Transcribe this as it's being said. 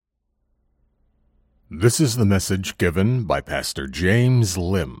This is the message given by Pastor James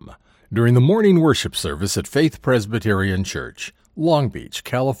Lim during the morning worship service at Faith Presbyterian Church, Long Beach,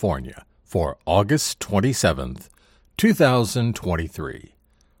 California, for August 27th, 2023.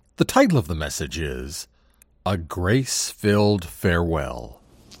 The title of the message is A Grace-Filled Farewell.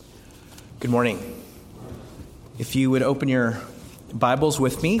 Good morning. If you would open your Bibles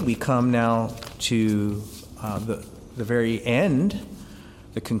with me, we come now to the very end,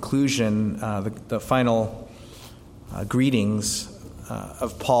 the conclusion, the final greetings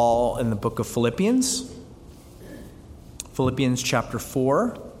of Paul in the book of Philippians. Philippians chapter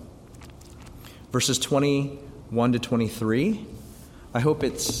 4, verses 21 to 23. I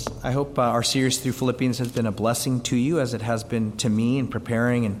hope our series through Philippians has been a blessing to you, as it has been to me in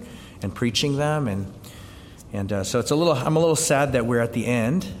preparing and preaching them, and so I'm a little sad that we're at the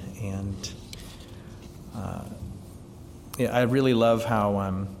end, and I really love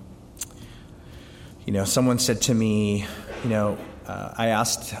how someone said to me, I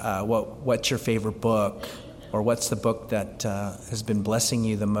asked what's your favorite book, or what's the book that has been blessing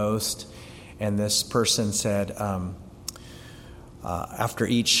you the most, and this person said, after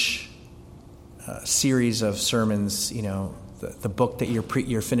each series of sermons, the book that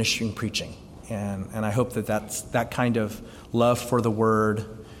you're finishing preaching. And I hope that kind of love for the Word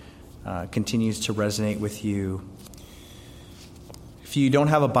continues to resonate with you. If you don't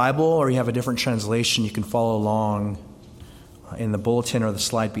have a Bible or you have a different translation, you can follow along in the bulletin or the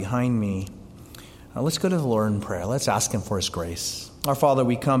slide behind me. Let's go to the Lord in prayer. Let's ask Him for His grace. Our Father,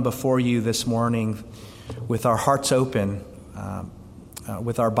 we come before you this morning with our hearts open,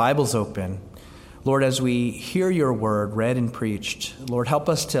 with our Bibles open. Lord, as we hear your word read and preached, Lord, help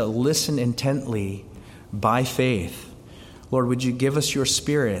us to listen intently by faith. Lord, would you give us your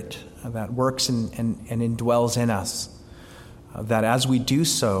Spirit that works and indwells in us, that as we do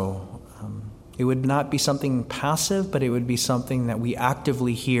so, it would not be something passive, but it would be something that we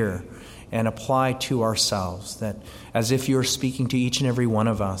actively hear and apply to ourselves, that as if you're speaking to each and every one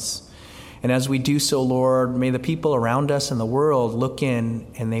of us. And as we do so, Lord, may the people around us in the world look in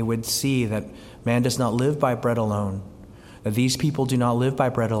and they would see that man does not live by bread alone, that these people do not live by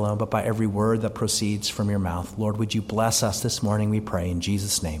bread alone, but by every word that proceeds from your mouth. Lord, would you bless us this morning, we pray, in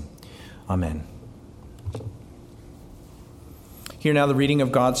Jesus' name. Amen. Hear now the reading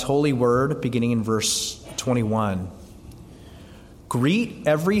of God's holy word, beginning in verse 21. Greet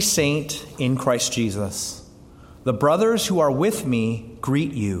every saint in Christ Jesus. The brothers who are with me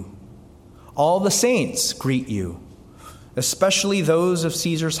greet you. All the saints greet you, especially those of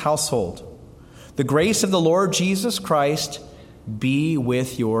Caesar's household. The grace of the Lord Jesus Christ be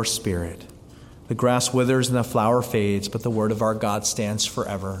with your spirit. The grass withers and the flower fades, but the word of our God stands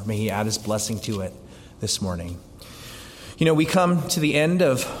forever. May He add His blessing to it this morning. We come to the end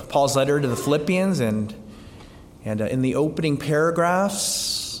of Paul's letter to the Philippians, and in the opening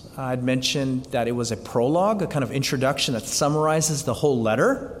paragraphs, I'd mentioned that it was a prologue, a kind of introduction that summarizes the whole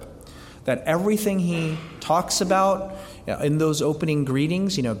letter, that everything he talks about in those opening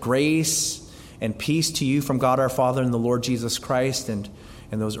greetings, grace and peace to you from God our Father and the Lord Jesus Christ, and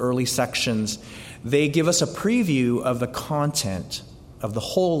in those early sections, they give us a preview of the content of the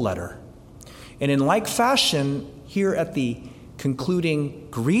whole letter. And in like fashion, here at the concluding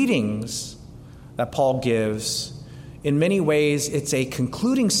greetings that Paul gives, in many ways, it's a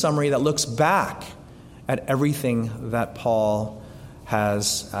concluding summary that looks back at everything that Paul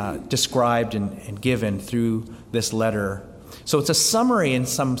has described and given through this letter. So it's a summary in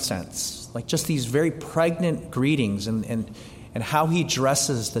some sense, like just these very pregnant greetings and how he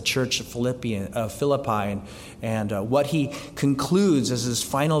addresses the church of Philippi and what he concludes as his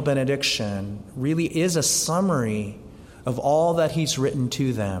final benediction really is a summary of all that he's written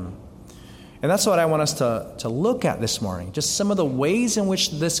to them. And that's what I want us to look at this morning, just some of the ways in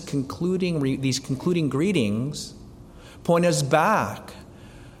which these concluding greetings point us back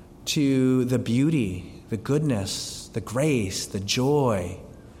to the beauty, the goodness, the grace, the joy,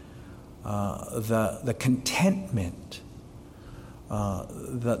 the contentment,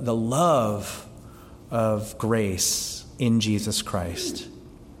 the love of grace in Jesus Christ.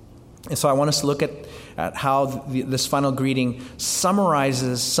 And so I want us to look at how this final greeting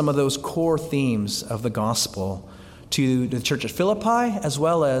summarizes some of those core themes of the gospel to the church at Philippi, as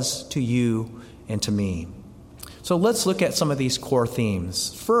well as to you and to me. So let's look at some of these core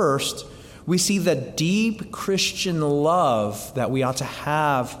themes. First, we see the deep Christian love that we ought to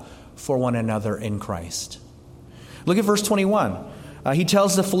have for one another in Christ. Look at verse 21. He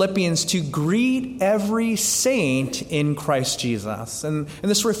tells the Philippians to greet every saint in Christ Jesus. And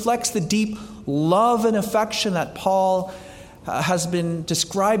this reflects the deep love and affection that Paul has been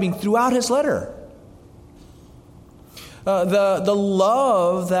describing throughout his letter. the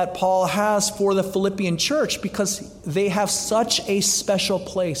love that Paul has for the Philippian church, because they have such a special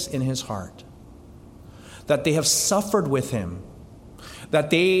place in his heart, that they have suffered with him, that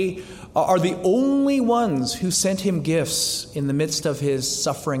they are the only ones who sent him gifts in the midst of his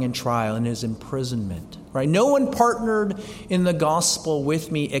suffering and trial and his imprisonment. Right? No one partnered in the gospel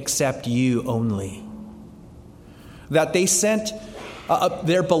with me except you only. That they sent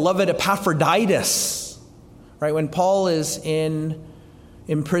their beloved Epaphroditus. Right? When Paul is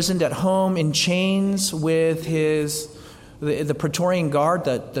imprisoned at home in chains with the Praetorian Guard,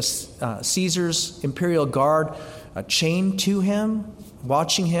 the Caesar's imperial guard, chained to him,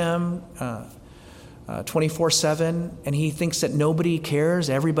 watching him 24/7, and he thinks that nobody cares,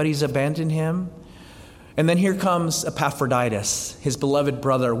 everybody's abandoned him. And then here comes Epaphroditus, his beloved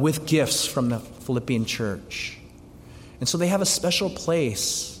brother, with gifts from the Philippian church. And so they have a special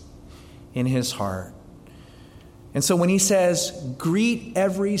place in his heart. And so when he says, greet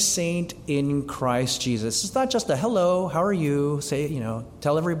every saint in Christ Jesus, it's not just a hello, how are you? Say,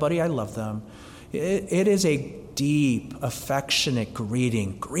 tell everybody I love them. It is a deep, affectionate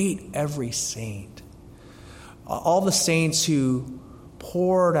greeting. Greet every saint. All the saints who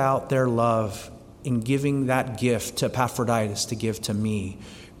poured out their love in giving that gift to Epaphroditus to give to me.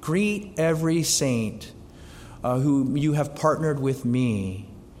 Greet every saint who you have partnered with me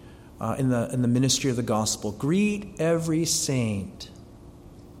in the ministry of the gospel. Greet every saint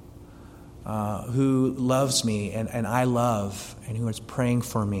who loves me and I love, and who is praying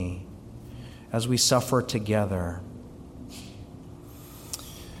for me as we suffer together.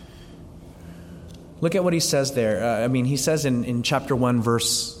 Look at what he says there. He says in chapter 1,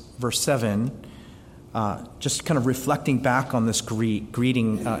 verse 7, just kind of reflecting back on this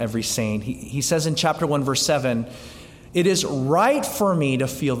greeting every saint. He says in chapter 1, verse 7, it is right for me to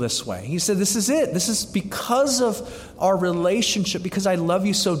feel this way. He said, this is it. This is because of our relationship, because I love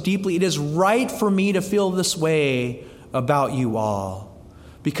you so deeply. It is right for me to feel this way about you all,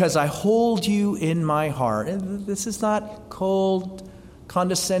 because I hold you in my heart. And this is not cold,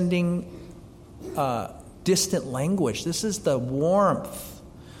 condescending, distant language. This is the warmth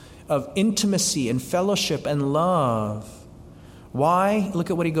of intimacy and fellowship and love. Why? Look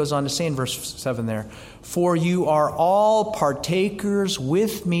at what he goes on to say in verse 7 there. For you are all partakers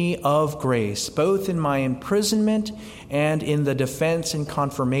with me of grace, both in my imprisonment and in the defense and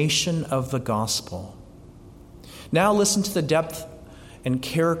confirmation of the gospel. Now listen to the depth and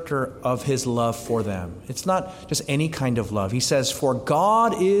character of his love for them. It's not just any kind of love. He says, for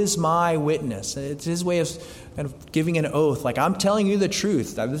God is my witness. It's his way of kind of giving an oath, like I'm telling you the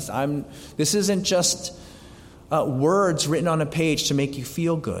truth. This isn't just words written on a page to make you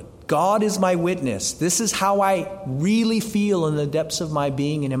feel good. God is my witness. This is how I really feel in the depths of my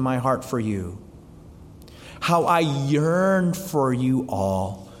being and in my heart for you. How I yearn for you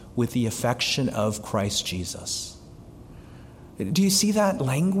all with the affection of Christ Jesus. Do you see that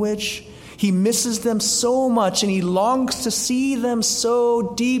language? He misses them so much, and he longs to see them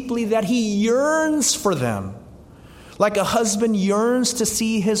so deeply that he yearns for them. Like a husband yearns to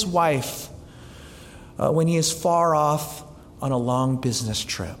see his wife when he is far off on a long business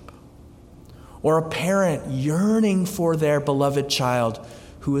trip. Or a parent yearning for their beloved child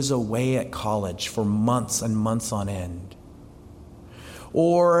who is away at college for months and months on end.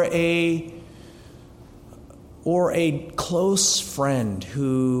 Or a close friend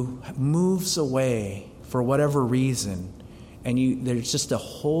who moves away for whatever reason, and there's just a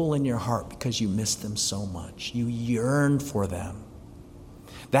hole in your heart because you miss them so much. You yearn for them.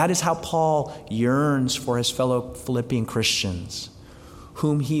 That is how Paul yearns for his fellow Philippian Christians,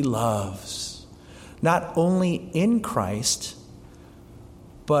 whom he loves, not only in Christ,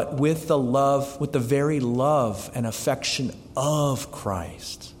 but with the very love and affection of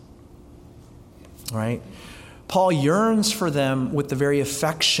Christ. Right? Paul yearns for them with the very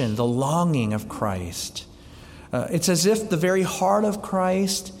affection, the longing of Christ. It's as if the very heart of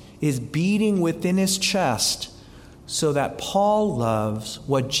Christ is beating within his chest, so that Paul loves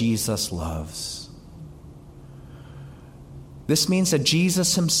what Jesus loves. This means that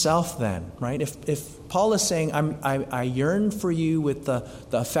Jesus himself then, right? If Paul is saying, I yearn for you with the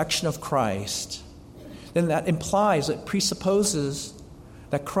affection of Christ, then that implies, it presupposes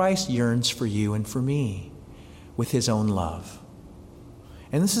that Christ yearns for you and for me with his own love.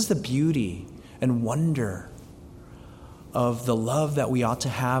 And this is the beauty and wonder of the love that we ought to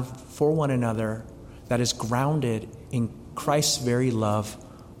have for one another, that is grounded in Christ's very love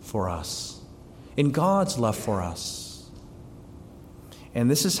for us, in God's love for us.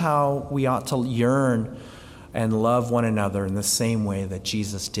 And this is how we ought to yearn and love one another in the same way that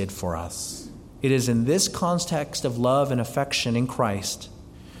Jesus did for us. It is in this context of love and affection in Christ,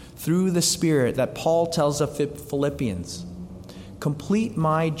 through the Spirit, that Paul tells the Philippians, complete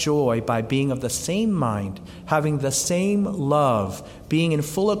my joy by being of the same mind, having the same love, being in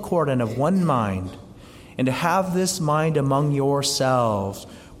full accord and of one mind, and to have this mind among yourselves,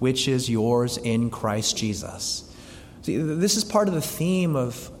 which is yours in Christ Jesus. See, this is part of the theme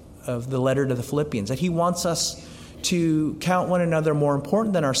of the letter to the Philippians, that he wants us to count one another more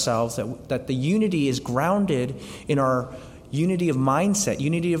important than ourselves, that the unity is grounded in our unity of mindset,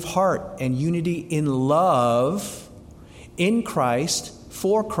 unity of heart, and unity in love in Christ,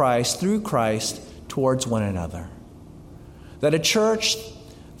 for Christ, through Christ, towards one another. That a church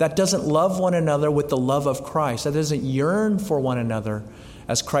that doesn't love one another with the love of Christ, that doesn't yearn for one another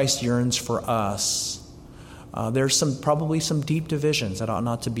as Christ yearns for us, there's probably some deep divisions that ought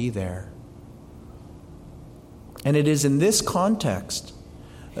not to be there. And it is in this context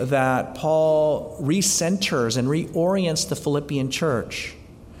that Paul recenters and reorients the Philippian church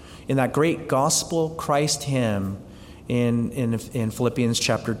in that great gospel Christ hymn in Philippians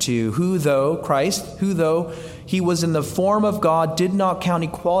chapter 2. Who though he was in the form of God, did not count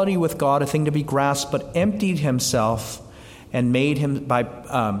equality with God a thing to be grasped, but emptied himself and made him by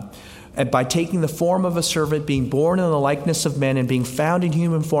taking the form of a servant, being born in the likeness of men and being found in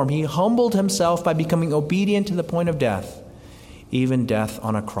human form, he humbled himself by becoming obedient to the point of death, even death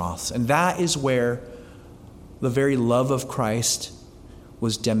on a cross. And that is where the very love of Christ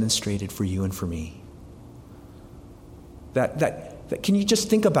was demonstrated for you and for me. That can you just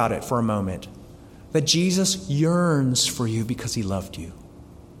think about it for a moment? That Jesus yearns for you because he loved you.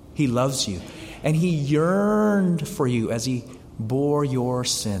 He loves you. And he yearned for you as he bore your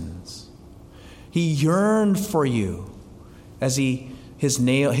sins. He yearned for you as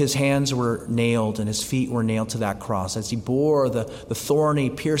his hands were nailed and his feet were nailed to that cross, as he bore the thorny,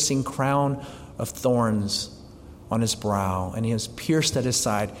 piercing crown of thorns on his brow, and he was pierced at his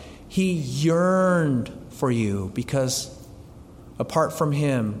side. He yearned for you because apart from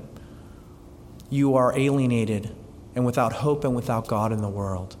him, you are alienated and without hope and without God in the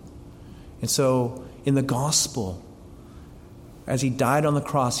world. And so in the gospel, as he died on the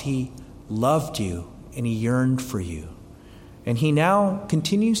cross, he loved you and he yearned for you. And he now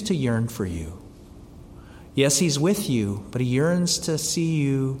continues to yearn for you. Yes, he's with you, but he yearns to see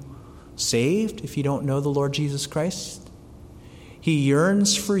you saved if you don't know the Lord Jesus Christ. He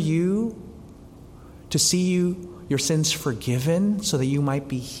yearns for you to see your sins forgiven so that you might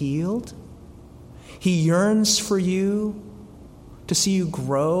be healed. He yearns for you to see you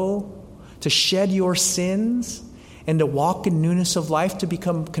grow, to shed your sins, and to walk in newness of life, to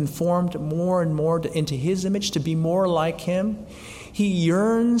become conformed more and more into his image, to be more like him. He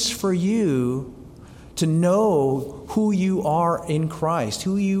yearns for you to know who you are in Christ,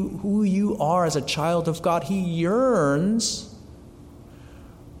 who you are as a child of God. He yearns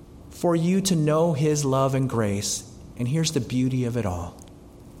for you to know his love and grace. And here's the beauty of it all.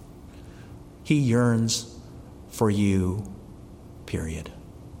 He yearns for you, period.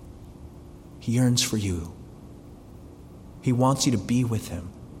 He yearns for you. He wants you to be with him.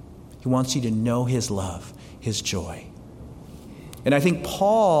 He wants you to know his love, his joy. And I think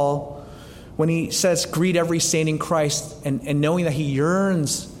Paul, when he says, greet every saint in Christ, and knowing that he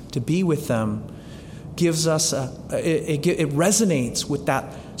yearns to be with them, gives us it resonates with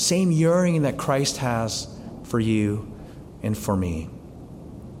that same yearning that Christ has for you and for me.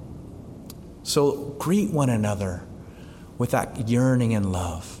 So greet one another with that yearning and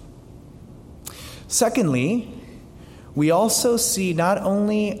love. Secondly, we also see not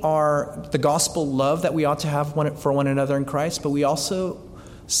only the gospel love that we ought to have for one another in Christ, but we also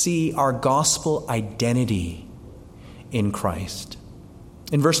see our gospel identity in Christ.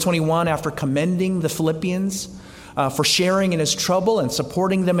 In verse 21, after commending the Philippians for sharing in his trouble and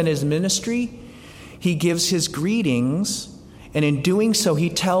supporting them in his ministry, he gives his greetings, and in doing so, he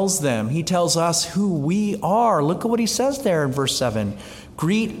tells us who we are. Look at what he says there in verse 7.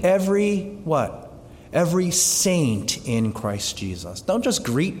 Greet every, what? Every saint in Christ Jesus. Don't just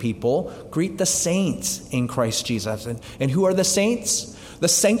greet people, greet the saints in Christ Jesus. And who are the saints? The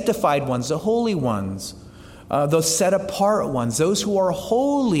sanctified ones, the holy ones, those set apart ones, those who are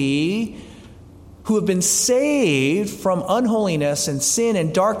holy, who have been saved from unholiness and sin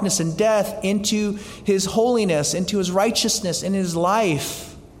and darkness and death into his holiness, into his righteousness, in his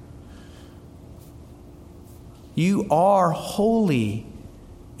life. You are holy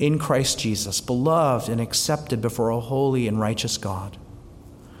in Christ Jesus, beloved and accepted before a holy and righteous God.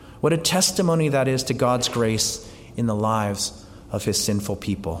 What a testimony that is to God's grace in the lives of his sinful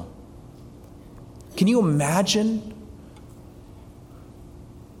people. Can you imagine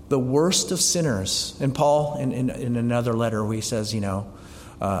the worst of sinners. And Paul, in another letter, where he says,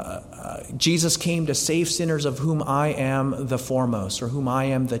 Jesus came to save sinners, of whom I am the foremost, or whom I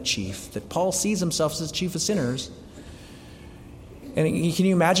am the chief. That Paul sees himself as chief of sinners. And can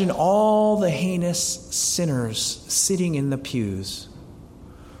you imagine all the heinous sinners sitting in the pews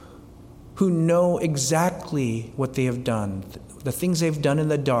who know exactly what they have done, the things they've done in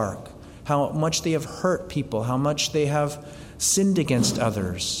the dark, how much they have hurt people, how much they have sinned against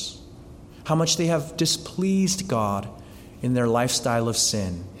others, how much they have displeased God in their lifestyle of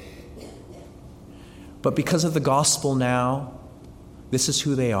sin. But because of the gospel now, this is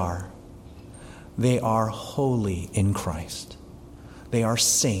who they are. They are holy in Christ. They are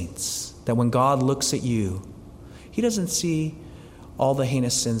saints, that when God looks at you, he doesn't see all the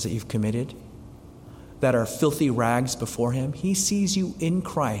heinous sins that you've committed that are filthy rags before him. He sees you in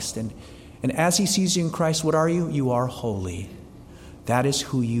Christ. And as he sees you in Christ, what are you? You are holy. That is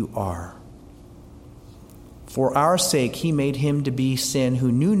who you are. For our sake, he made him to be sin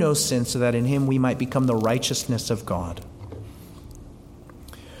who knew no sin, so that in him we might become the righteousness of God.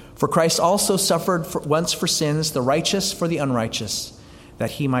 For Christ also suffered once for sins, the righteous for the unrighteous,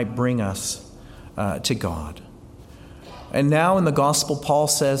 that he might bring us to God. And now in the gospel, Paul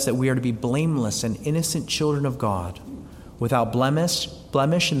says that we are to be blameless and innocent children of God, without blemish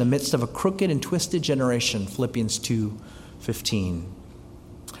in the midst of a crooked and twisted generation, Philippians 2:15.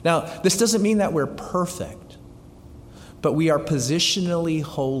 Now, this doesn't mean that we're perfect, but we are positionally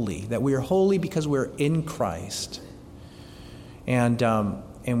holy, that we are holy because we're in Christ. And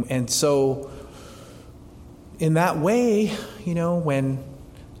so in that way, when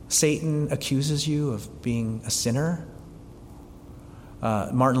Satan accuses you of being a sinner,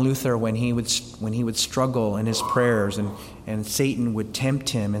 Martin Luther, when he would struggle in his prayers, and Satan would tempt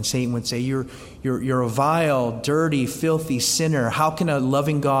him, and Satan would say, "You're a vile, dirty, filthy sinner. How can a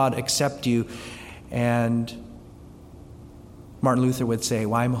loving God accept you?" And Martin Luther would say,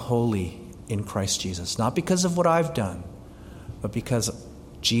 "Well, I'm holy in Christ Jesus, not because of what I've done, but because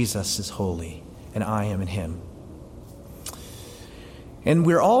Jesus is holy, and I am in him." And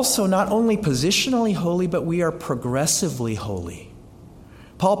we're also not only positionally holy, but we are progressively holy.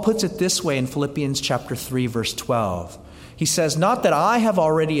 Paul puts it this way in Philippians chapter 3, verse 12. He says, "Not that I have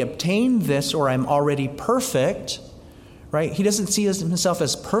already obtained this or I'm already perfect," right? He doesn't see himself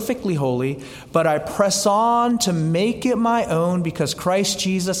as perfectly holy, "but I press on to make it my own because Christ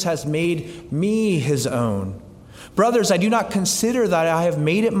Jesus has made me his own. Brothers, I do not consider that I have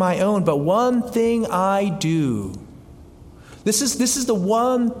made it my own, but one thing I do." This is the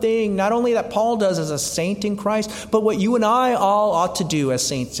one thing, not only that Paul does as a saint in Christ, but what you and I all ought to do as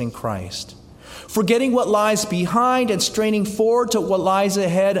saints in Christ. "Forgetting what lies behind and straining forward to what lies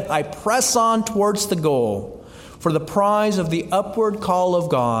ahead, I press on towards the goal for the prize of the upward call of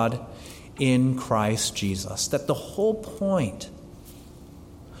God in Christ Jesus." That the whole point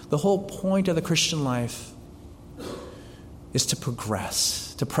of the Christian life is to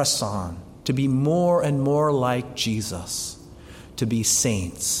progress, to press on, to be more and more like Jesus, to be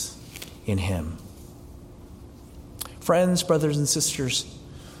saints in him. Friends, brothers and sisters,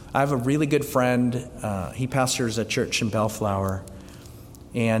 I have a really good friend. He pastors a church in Bellflower,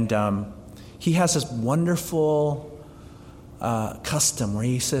 and he has this wonderful custom where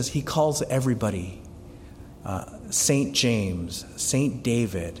he calls everybody Saint James, Saint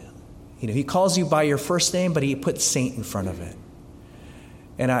David. He calls you by your first name, but he puts saint in front of it.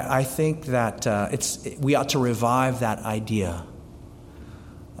 And I think that we ought to revive that idea.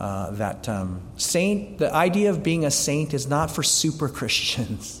 The idea of being a saint is not for super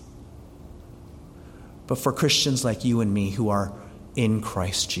Christians, but for Christians like you and me who are in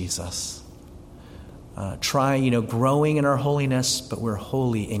Christ Jesus. Growing in our holiness, but we're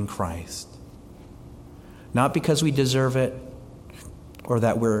holy in Christ. Not because we deserve it or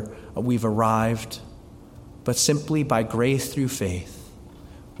that we've arrived, but simply by grace through faith,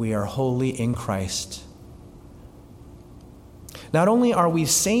 we are holy in Christ. Not only are we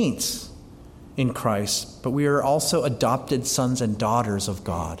saints in Christ, but we are also adopted sons and daughters of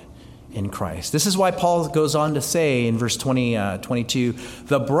God in Christ. This is why Paul goes on to say in verse 22,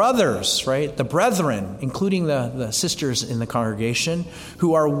 the brothers, right, the brethren, including the sisters in the congregation,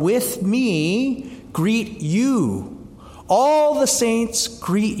 who are with me, greet you. All the saints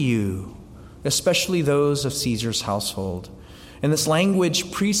greet you, especially those of Caesar's household. And this language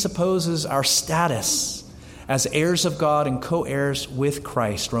presupposes our status as heirs of God and co-heirs with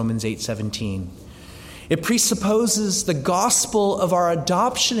Christ, Romans 8:17. It presupposes the gospel of our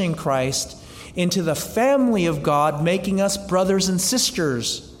adoption in Christ into the family of God, making us brothers and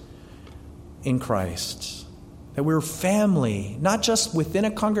sisters in Christ. That we're family, not just within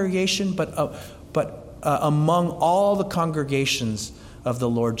a congregation, but among all the congregations of the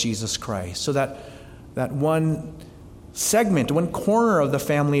Lord Jesus Christ. So that one segment, one corner of the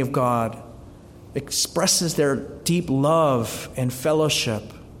family of God expresses their deep love and fellowship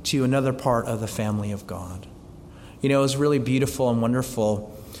to another part of the family of God. You know, it was really beautiful and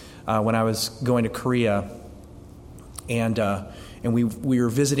wonderful when I was going to Korea, and we were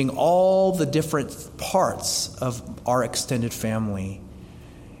visiting all the different parts of our extended family.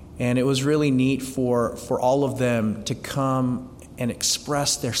 And it was really neat for all of them to come and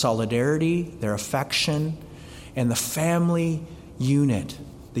express their solidarity, their affection, and the family unit,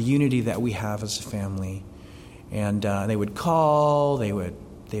 the unity that we have as a family. And they would call, they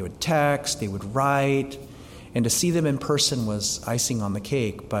would text, they would write, and to see them in person was icing on the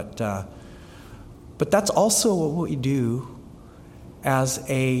cake. But that's also what we do as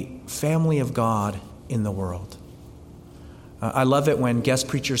a family of God in the world. I love it when guest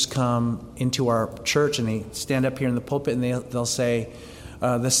preachers come into our church and they stand up here in the pulpit and they'll say,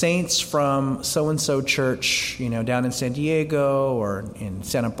 the saints from so-and-so church, you know, down in San Diego or in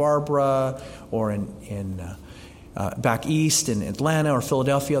Santa Barbara or in back east in Atlanta or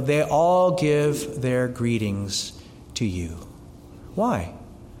Philadelphia, they all give their greetings to you. Why?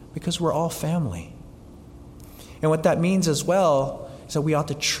 Because we're all family. And what that means as well is that we ought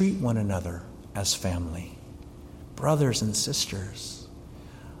to treat one another as family. Brothers and sisters,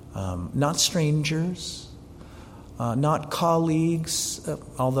 not strangers, not colleagues,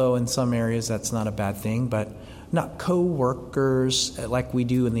 although in some areas that's not a bad thing, but not co-workers like we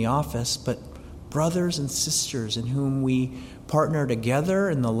do in the office, but brothers and sisters in whom we partner together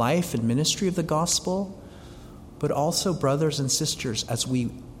in the life and ministry of the gospel, but also brothers and sisters as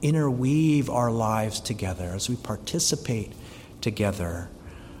we interweave our lives together, as we participate together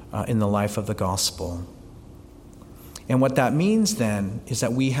in the life of the gospel. And what that means then is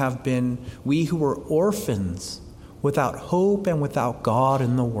that we who were orphans without hope and without God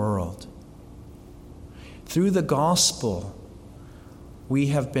in the world, through the gospel, we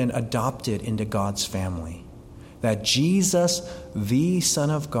have been adopted into God's family. That Jesus, the Son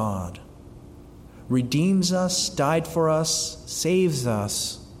of God, redeems us, died for us, saves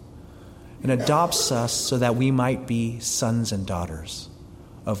us, and adopts us so that we might be sons and daughters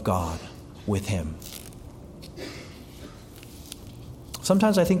of God with Him.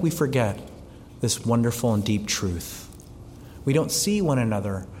 Sometimes I think we forget this wonderful and deep truth. We don't see one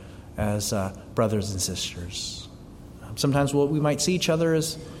another as brothers and sisters. Sometimes we might see each other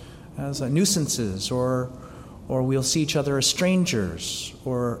as nuisances, or we'll see each other as strangers,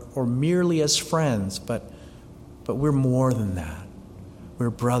 or merely as friends. But we're more than that. We're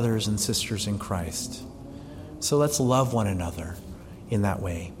brothers and sisters in Christ. So let's love one another in that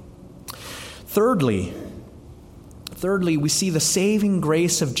way. Thirdly, we see the saving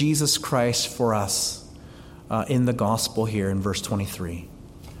grace of Jesus Christ for us in the gospel here in verse 23.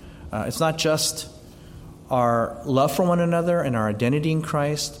 It's not just our love for one another and our identity in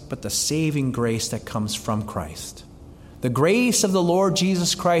Christ, but the saving grace that comes from Christ. The grace of the Lord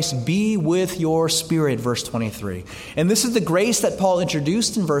Jesus Christ be with your spirit, verse 23. And this is the grace that Paul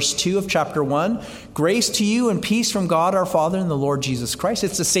introduced in verse 2 of chapter 1. Grace to you and peace from God our Father and the Lord Jesus Christ.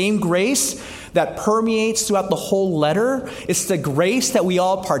 It's the same grace that permeates throughout the whole letter. It's the grace that we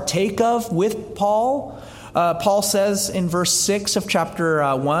all partake of with Paul. Paul says in verse 6 of chapter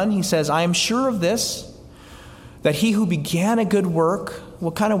 1, he says, I am sure of this, that he who began a good work,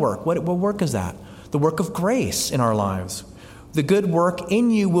 what kind of work? What work is that? The work of grace in our lives. The good work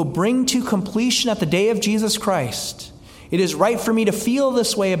in you will bring to completion at the day of Jesus Christ. It is right for me to feel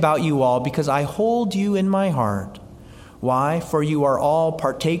this way about you all because I hold you in my heart. Why? For you are all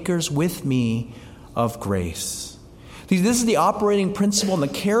partakers with me of grace. This is the operating principle and the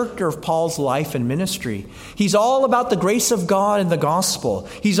character of Paul's life and ministry. He's all about the grace of God in the gospel.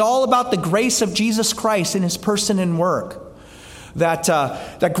 He's all about the grace of Jesus Christ in his person and work.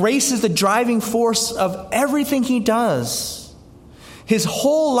 That grace is the driving force of everything he does. His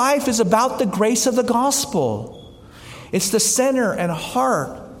whole life is about the grace of the gospel. It's the center and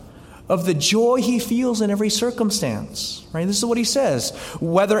heart of the joy he feels in every circumstance. Right? This is what he says.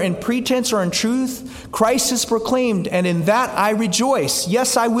 Whether in pretense or in truth, Christ is proclaimed, and in that I rejoice.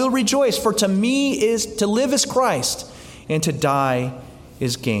 Yes, I will rejoice, for to me is to live is Christ, and to die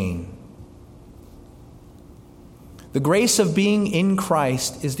is gain. The grace of being in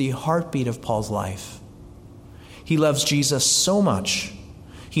Christ is the heartbeat of Paul's life. He loves Jesus so much.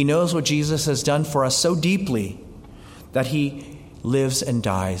 He knows what Jesus has done for us so deeply that he lives and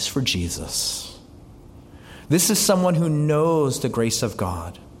dies for Jesus. This is someone who knows the grace of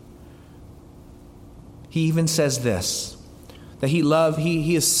God. he even says this, that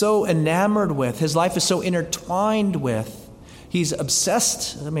he is so enamored with, his life is so intertwined with, he's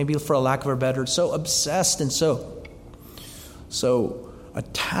obsessed, maybe for a lack of a better, so obsessed and so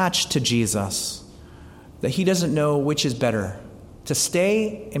attached to Jesus that he doesn't know which is better, to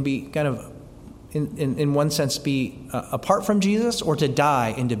stay and be kind of, in one sense, be apart from Jesus, or to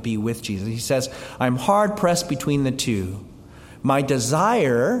die and to be with Jesus. He says, I'm hard pressed between the two. My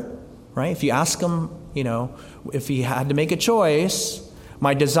desire, right, if you ask him, if he had to make a choice,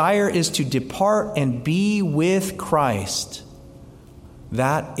 my desire is to depart and be with Christ.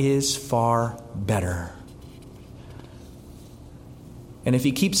 That is far better. And if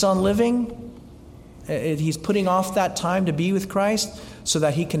he keeps on living, he's putting off that time to be with Christ so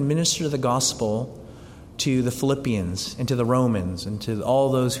that he can minister the gospel to the Philippians and to the Romans and to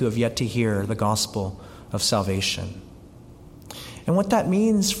all those who have yet to hear the gospel of salvation. And what that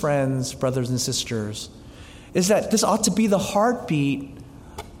means, friends, brothers and sisters, is that this ought to be the heartbeat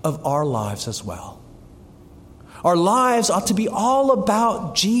of our lives as well. Our lives ought to be all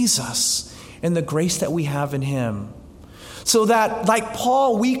about Jesus and the grace that we have in him. So that, like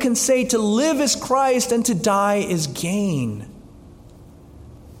Paul, we can say to live is Christ and to die is gain.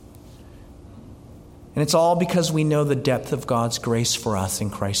 And it's all because we know the depth of God's grace for us in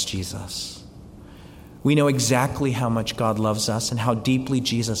Christ Jesus. We know exactly how much God loves us and how deeply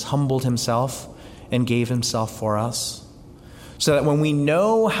Jesus humbled himself and gave himself for us. So that when we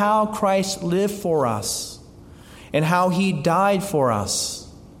know how Christ lived for us and how he died for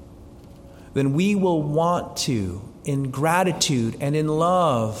us, then we will want to, in gratitude and in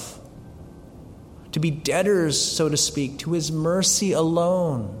love, to be debtors, so to speak, to his mercy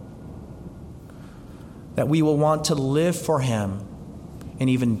alone. That we will want to live for him and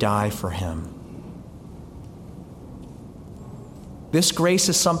even die for him. This grace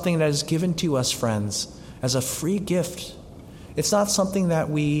is something that is given to us, friends, as a free gift. It's not something that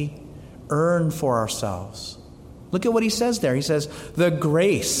we earn for ourselves. Look at what he says there. He says, the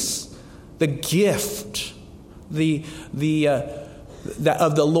grace, the gift,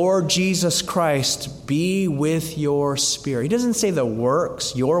 of the Lord Jesus Christ be with your spirit. He doesn't say the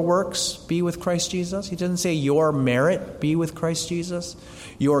works, your works be with Christ Jesus. He doesn't say your merit be with Christ Jesus.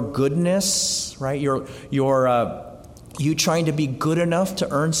 Your goodness, right? You trying to be good enough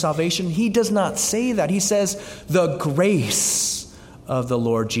to earn salvation. He does not say that. He says the grace of the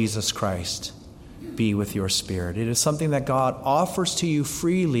Lord Jesus Christ be with your spirit. It is something that God offers to you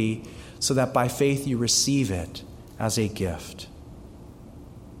freely so that by faith you receive it as a gift.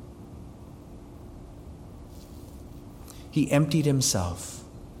 He emptied himself.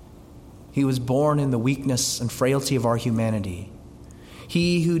 He was born in the weakness and frailty of our humanity.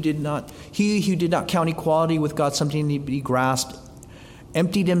 He who did not count equality with God something to be grasped,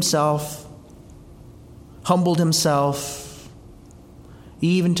 emptied himself, humbled himself,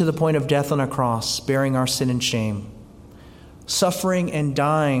 even to the point of death on a cross, bearing our sin and shame, suffering and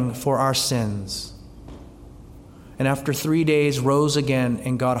dying for our sins. And after 3 days rose again,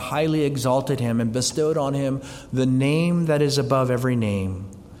 and God highly exalted him and bestowed on him the name that is above every name,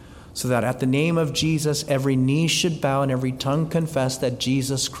 so that at the name of Jesus every knee should bow and every tongue confess that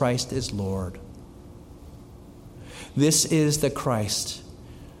Jesus Christ is Lord. This is the Christ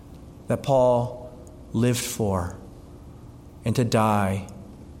that Paul lived for, and to die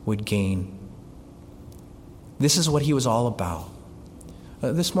would gain. This is what he was all about.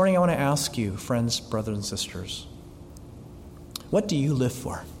 This morning I want to ask you, friends, brothers and sisters, what do you live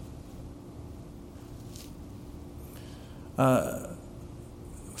for?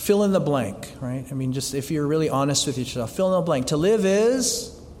 Fill in the blank, right? I mean, just if you're really honest with yourself, fill in the blank. To live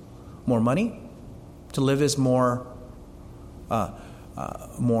is more money. To live is more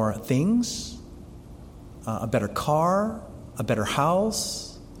things, a better car, a better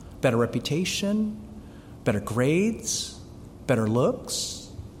house, better reputation, better grades, better looks.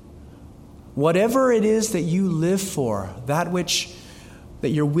 Whatever it is that you live for, that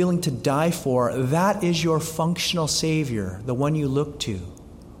you're willing to die for, that is your functional Savior, the one you look to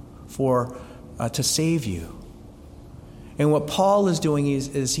save you. And what Paul is doing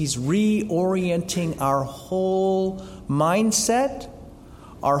is he's reorienting our whole mindset,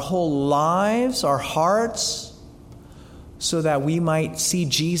 our whole lives, our hearts, so that we might see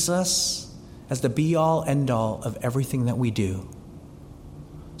Jesus as the be-all, end-all of everything that we do,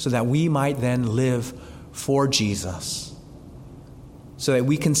 so that we might then live for Jesus, so that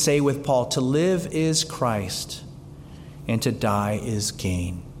we can say with Paul, to live is Christ, and to die is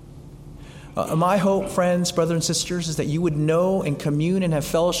gain. My hope, friends, brothers and sisters, is that you would know and commune and have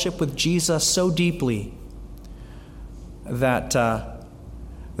fellowship with Jesus so deeply that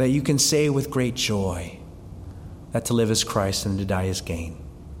you can say with great joy, that to live is Christ and to die is gain.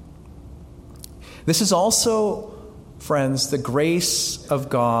 This is also, friends, the grace of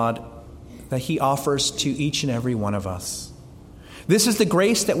God that he offers to each and every one of us. This is the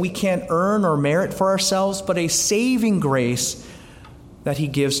grace that we can't earn or merit for ourselves, but a saving grace that he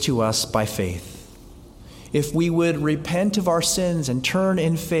gives to us by faith. If we would repent of our sins and turn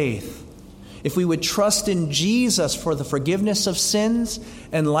in faith, if we would trust in Jesus for the forgiveness of sins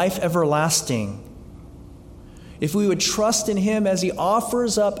and life everlasting, if we would trust in him as he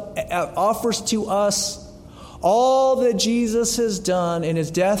offers to us all that Jesus has done in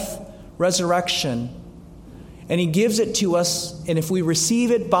his death, resurrection, and he gives it to us, and if we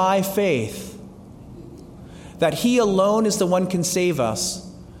receive it by faith, that he alone is the one can save us,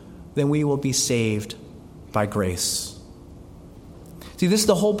 then we will be saved by grace. See, this is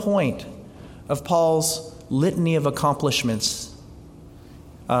the whole point of Paul's litany of accomplishments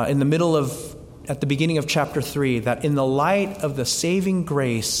at the beginning of chapter 3, that in the light of the saving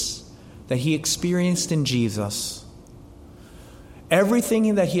grace that he experienced in Jesus,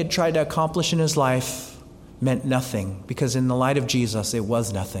 everything that he had tried to accomplish in his life meant nothing, because in the light of Jesus, it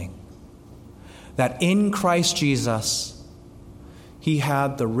was nothing. That in Christ Jesus, he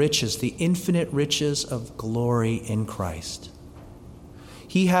had the riches, the infinite riches of glory in Christ.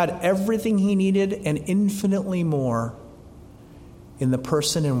 He had everything he needed and infinitely more in the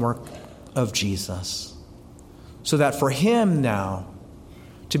person and work of Jesus. So that for him now,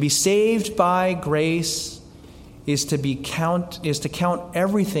 to be saved by grace is to count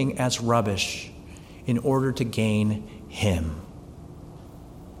everything as rubbish in order to gain him.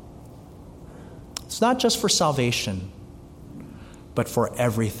 It's not just for salvation, but for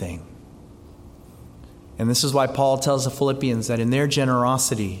everything. And this is why Paul tells the Philippians that in their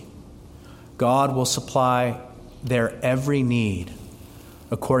generosity, God will supply their every need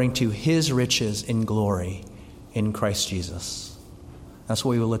according to his riches in glory in Christ Jesus. That's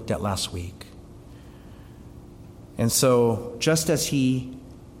what we looked at last week. And so, just as he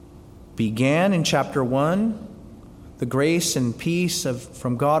began in chapter 1, the grace and peace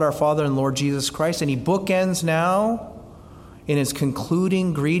from God our Father and Lord Jesus Christ, and he bookends now in his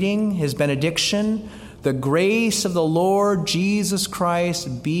concluding greeting, his benediction, the grace of the Lord Jesus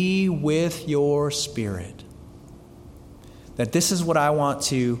Christ be with your spirit. That this is what I want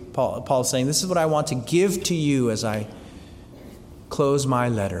to, Paul's saying, this is what I want to give to you as I close my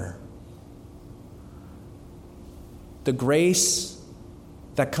letter. The grace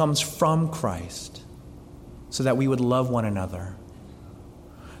that comes from Christ so that we would love one another.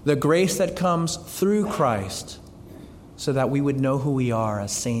 The grace that comes through Christ so that we would know who we are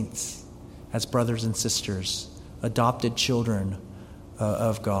as saints, as brothers and sisters, adopted children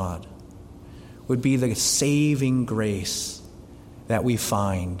of God, would be the saving grace that we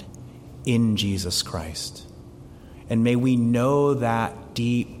find in Jesus Christ. And may we know that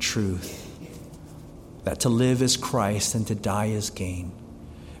deep truth, that to live is Christ and to die is gain.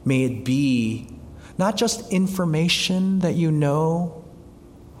 May it be not just information that you know,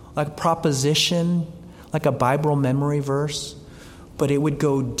 like a proposition, like a Bible memory verse, but it would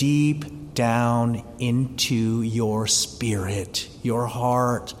go deep down into your spirit, your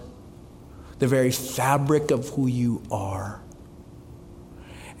heart, the very fabric of who you are.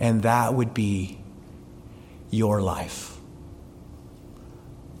 And that would be your life.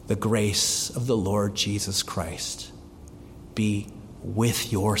 The grace of the Lord Jesus Christ be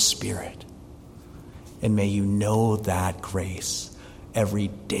with your spirit. And may you know that grace every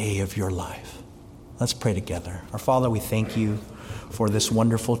day of your life. Let's pray together. Our Father, we thank you for this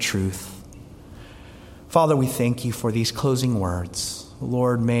wonderful truth. Father, we thank you for these closing words.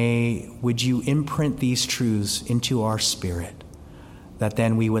 Lord, would you imprint these truths into our spirit, that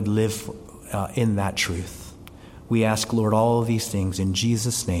then we would live in that truth. We ask, Lord, all of these things in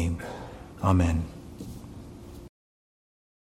Jesus' name. Amen.